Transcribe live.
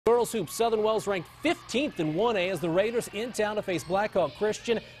Girls Hoop, Southern Wells ranked 15th in 1A as the Raiders in town to face Blackhawk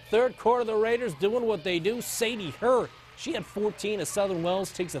Christian. Third quarter, the Raiders doing what they do. Sadie Hur, she had 14 as Southern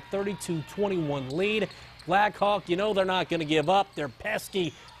Wells takes a 32-21 lead. Blackhawk, you know they're not going to give up. They're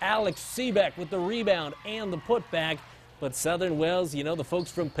pesky. Alex Seebeck with the rebound and the putback. But Southern Wells, you know the folks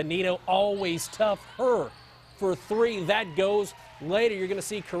from Panito, always tough. Hur for three, that goes. Later, you're going to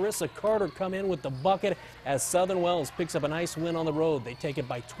see Carissa Carter come in with the bucket as Southern Wells picks up a nice win on the road. They take it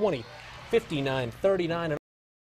by 20, 59-39.